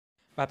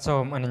បាទសូ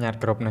មអនុញ្ញាត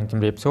គ្រប់នឹងជ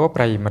ម្រាបសួរ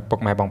ប្រិយមិត្តពុក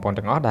ម៉ែបងប្អូន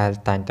ទាំងអស់ដែល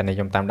តែងតែនិ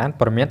យមតាមដាន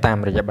ព័ត៌មានតាម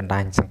រយៈបណ្ដា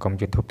ញសង្គម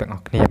YouTube ទាំងអ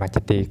ស់គ្នាបាទ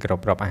ជាទីគោរ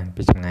ពរាប់អាន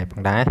ពីចម្ងាយផ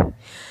ងដែរ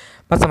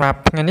បាទសម្រាប់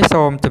ថ្ងៃនេះ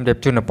សូមជម្រាប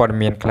ជូនព័ត៌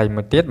មានខ្លី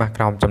មួយទៀតបាទ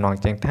ក្រោមចំណង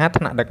ជើងថា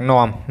ថ្នាក់ដឹក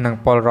នាំនិង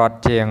ពលរដ្ឋ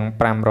ជាង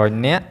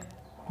500នាក់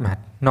បាទ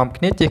នាំ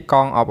គ្នាជិះក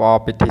ង់អបអរ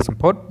ពិធីសម្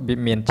ពោធវិ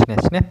មានឈ្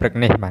នះព្រឹក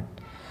នេះបាទ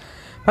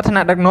ថ្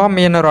នាក់ដឹកនាំ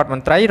មានរដ្ឋម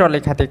ន្ត្រីរដ្ឋលេ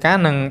ខាធិការ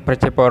និងប្រ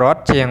ជាពលរដ្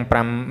ឋជាង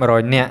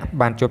500នាក់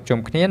បានជួបជុំ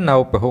គ្នានៅ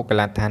ពហុកី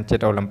ឡដ្ឋានជា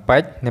តិអូឡ িম্প ិ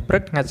កនៅព្រឹ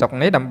កថ្ងៃសុក្រ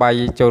នេះដើម្បី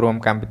ចូលរួម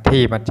កម្មវិធី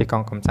បាទជាក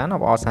ងកម្សាន្តអ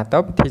បអរសាទ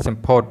រពិធីស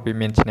ម្ពោធវិ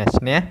មានឈ្នះ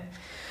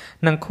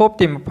និងខួប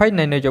ទី20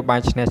នៃនយោបាយ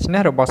ឈ្នះ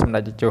របស់សម្ដេ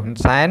ចតេជោហ៊ុន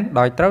សែន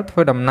ដោយត្រូវធ្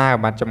វើដំណើរ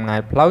បាទចម្ងាយ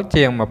ផ្លូវ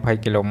ជាង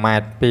20គីឡូម៉ែ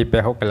ត្រពីព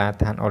ហុកីឡ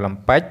ដ្ឋានអូ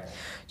ឡ িম্প ិក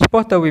ឆ្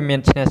ពោះទៅវិមាន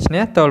ឈ្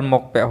នះទល់មុ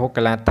ខពហុ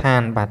កីឡដ្ឋា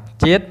នបាទ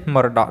ជាតិម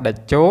រតកតេ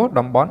ជោ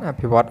តំបន់អ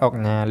ភិវឌ្ឍន៍អុក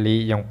ញ៉ាលី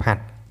យ៉ុងផា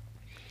ត់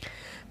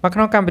មកក្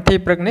នុងកម្មវិធី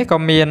ព្រឹកនេះក៏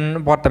មាន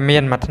វត្តមា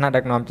នថ្នាក់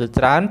ដឹកនាំជា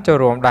ច្រើនចូល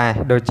រួមដែរ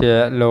ដូចជា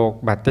លោក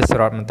បាទទេស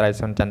រដ្ឋមន្ត្រី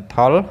សុនចន្ទ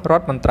ថុលរ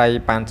ដ្ឋមន្ត្រី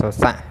ប៉ានសុ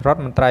ស័ក្តិរដ្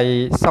ឋមន្ត្រី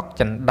សុក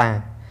ចិន្តា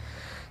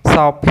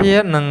សោភា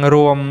និង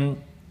រួម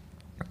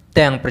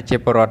ទាំងប្រជា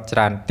ពលរដ្ឋច្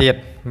រើនទៀត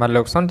បាទ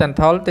លោកសុនចន្ទ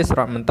ថុលទេសរ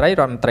ដ្ឋមន្ត្រី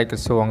ក្រ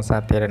សួងសា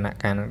ធារណ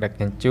ការនិងដឹក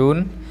ជញ្ជូន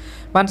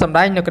បានសម្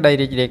ដែងនៅក្តី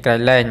រីករាយក្រៃ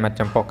លែង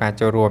ចំពោះការ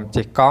ចូលរួម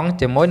ជិះកង់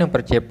ជាមួយនឹងប្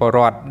រជាពលរ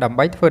ដ្ឋដើម្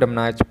បីធ្វើដំ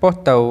ណើរឆ្ពោះ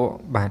ទៅ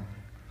បាទ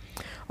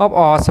អប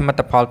អរសមិទ្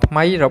ធផលថ្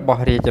មីរប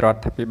ស់រាជរ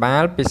ដ្ឋាភិបា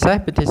លពិសេស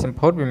ពិធីសម្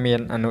ពោធវិមាន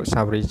អនុស្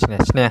សាវរីយ៍ឈ្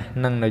នះ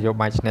និងនយោ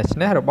បាយឈ្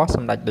នះរបស់ស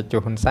ម្ដេចតេជោ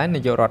ហ៊ុនសែន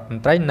នាយករដ្ឋម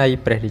ន្ត្រីនៃ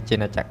ព្រះរាជា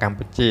ណាចក្រកម្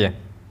ពុជា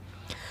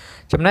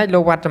ចំណែកលោ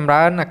កវត្តចម្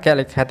រើនអគ្គ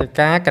លេខាធិ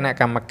ការគណៈ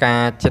កម្មកា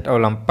រជាតិអូ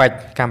ឡ িম্প ិក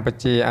កម្ពុ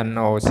ជា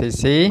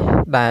NOCC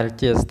ដែល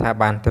ជាស្ថា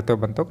ប័នទទួល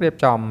បន្ទុករៀប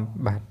ចំ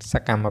បាទស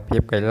កម្មភា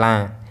ពកី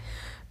ឡា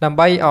ដើម្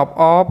បីអប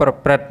អរប្រ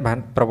ព្រឹត្តបាន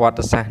ប្រវត្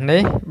តិសាស្ត្រ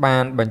នេះបា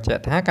នបញ្ជា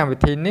ក់ថាកម្មវិ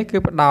ធីនេះគឺ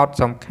ផ្ដោត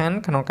សំខាន់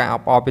ក្នុងការអ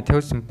បអរពិធី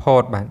សម្ពោ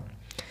ធបាទ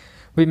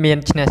វិមាន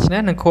ឈ្នះ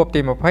និងខួបទី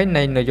20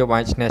នៃនយោបា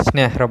យឈ្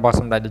នះរបស់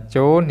សម្ដេចតេ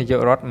ជោនាយ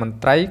ករដ្ឋមន្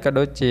ត្រីក៏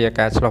ដូចជា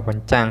ការឆ្លុះប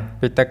ញ្ចាំង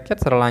ពីទឹកចិត្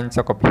តស្រឡាញ់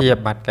សុខភាព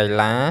បាទកី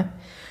ឡា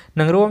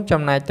និងរួម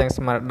ចំណែកទាំង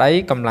ស្មារតី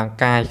កម្លាំង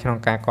កាយក្នុង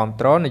ការគ្រប់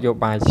គ្រងនយោ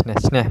បាយឈ្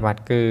នះបាទ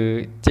គឺ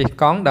ជិះ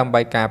កង់ដើម្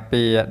បីការ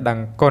ពារដឹង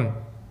គុណ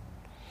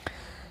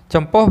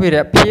ចំពោះវីរ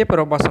ភាព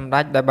របស់សម្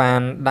ដេចដែលបា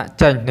នដាក់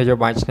ចេញនយោ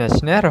បាយឈ្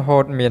នះរហូ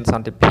តមានស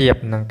ន្តិភាព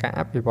និងការ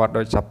អភិវឌ្ឍ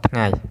ដោយសពថ្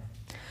ងៃ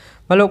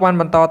មកលោកបាន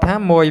បន្តថា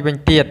មួយវិញ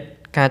ទៀត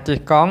ការជិះ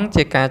កង់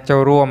ជាការចូ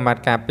លរួមមក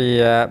ការពារ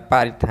ប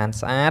រិស្ថាន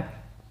ស្អាត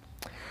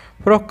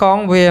ព្រោះក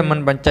ង់វាមិន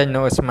បញ្ចេញ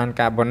នូវឧស្ម័ន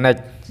កាបូនិក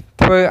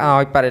ធ្វើឲ្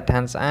យបរិស្ថា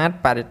នស្អាត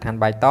បរិស្ថាន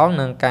បៃតង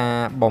និងការ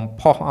បំ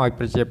ផុសឲ្យ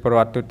ប្រជាពលរ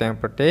ដ្ឋទូទាំង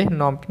ប្រទេស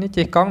នាំគ្នា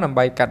ជិះកង់ដើម្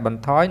បីកាត់ប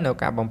ន្ថយនៅ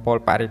ការបំពុល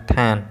បរិស្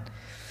ថាន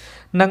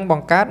និងប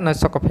ង្កើតនូវ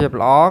សុខភាព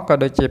ល្អក៏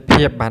ដូចជា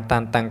ភាពបានតា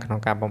នតឹងក្នុង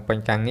ការបំពេញ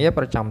ការងារ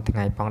ប្រចាំថ្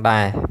ងៃផង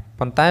ដែរ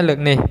ប៉ុន្តែលើក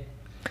នេះ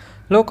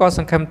លោកក៏ស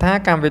ង្ឃឹមថា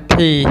កម្មវិ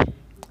ធី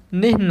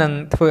នេះនឹង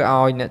ធ្វើ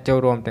ឲ្យអ្នកចូល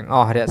រួមទាំងអ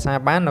ស់រក្សា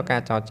បាននូវកា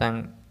រច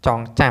ង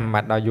ចាំបា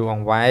ទដល់យូរអ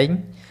ង្វែង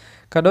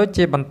ក៏ដូច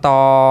ជាបន្ត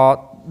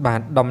បា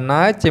ទដំ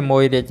ណើរជាមួ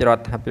យរាជរ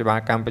ដ្ឋាភិបាល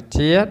កម្ពុ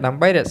ជាដើម្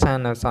បីរក្សា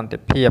នូវសន្តិ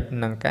ភាព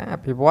និងការអ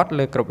ភិវឌ្ឍ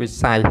លើគ្រប់វិ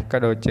ស័យក៏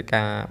ដូចជា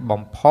ការ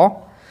បំផុស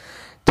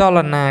ចល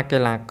នាកី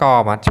ឡាករ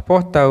បាទឆ្ពោះ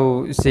ទៅ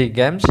SEA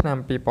Games ឆ្នាំ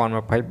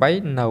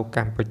2023នៅក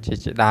ម្ពុជា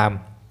ជាដើម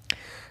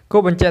គូ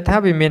បញ្ជាក់ថា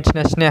វិមានឈ្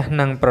នះ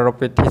នឹងប្រារព្ធ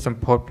ពិធីស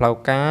ម្ពោធផ្លូវ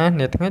ការ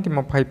នាថ្ងៃទី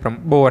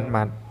29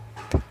បាទ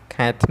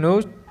ខែធ្នូ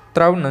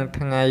ត្រូវនឹង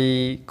ថ្ងៃ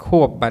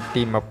ខួបបាទ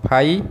ទី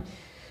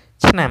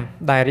20ឆ្នាំ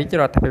ដែលរាជ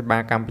រដ្ឋាភិបា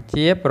លកម្ពុ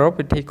ជាប្រារព្ធ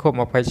ពិធីខួប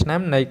20ឆ្នាំ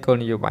នៃគោល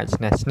នយោបាយ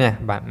ឈ្នះ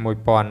បាទ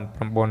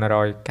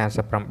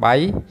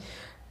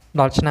1998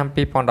ដល់ឆ្នាំ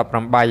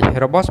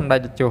2018របស់សម្ដេច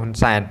តេជោហ៊ុន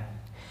សែន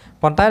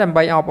ប៉ុន្តែដើម្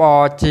បីអបអ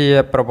រជា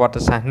ប្រវត្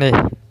តិសាស្ត្រនេះ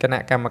គណៈ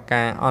កម្ម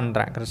ការអន្ត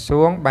រក្រ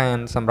សួងបាន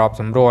សម្រប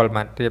សម្រួល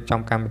បានរៀប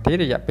ចំកម្មវិធី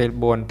រយៈពេល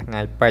4ថ្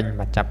ងៃពេញ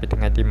បាទចាប់ពីថ្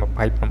ងៃទី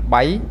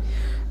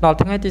28ដល់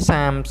ថ្ងៃទី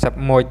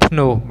31ធ្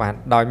នូបាទ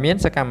ដោយមាន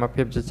សកម្ម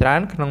ភាពជាច្រើ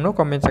នក្នុងនោះ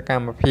ក៏មានសក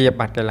ម្មភាព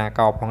បាទកីឡា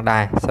ករផងដែ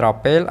រស្រប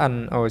ពេល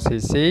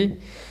NOCC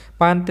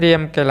បានត្រៀម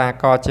កីឡា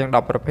ករជាង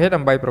10ប្រភេទ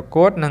ដើម្បីប្រ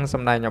កួតនិងស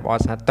ម្ដែងអបអរ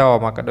សាទរ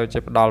មកក៏ដូចជា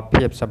ផ្ដល់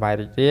ភាពសប្បាយ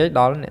រីករាយ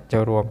ដល់អ្នកចូ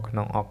លរួមក្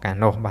នុងឱកាស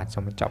នោះបាទសូ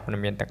មបញ្ចប់ព័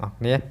ត៌មានទាំងអស់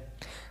គ្នា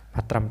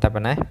បាទត្រឹមតែ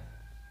ប៉ុណ្ណេះ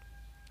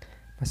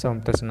បាទសូម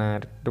ទស្សនា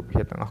រូប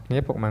ភាពទាំងអស់គ្នា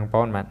ពុកម៉ែបងប្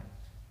អូន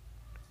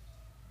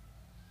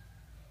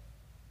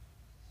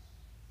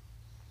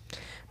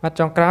បាទ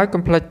ចុងក្រោយ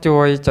កុំភ្លេចជួ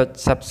យចុច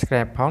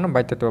Subscribe ផងដើម្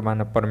បីទទួលបា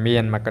នព័ត៌មា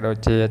នមកក៏ដូច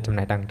ជាចំ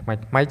ណេះដឹងថ្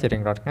មីជារៀ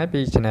ងរាល់ថ្ងៃពី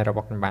Channel រប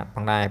ស់ខ្ញុំបាទផ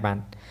ងដែរបាទ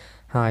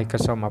ហើយក៏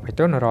សូមអភ័យ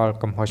ទោសនៅរាល់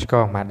កំហុសឆ្គ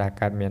ងបាទដែល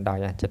កើតមានដោយ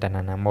អចេត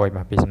នាណាមួយ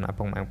បាទពីសំណាក់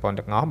ពុកម៉ែបងប្អូន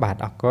ទាំងអស់បាទ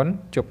អរគុណ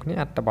ជួបគ្នា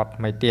អត្ថបទ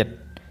ថ្មីទៀត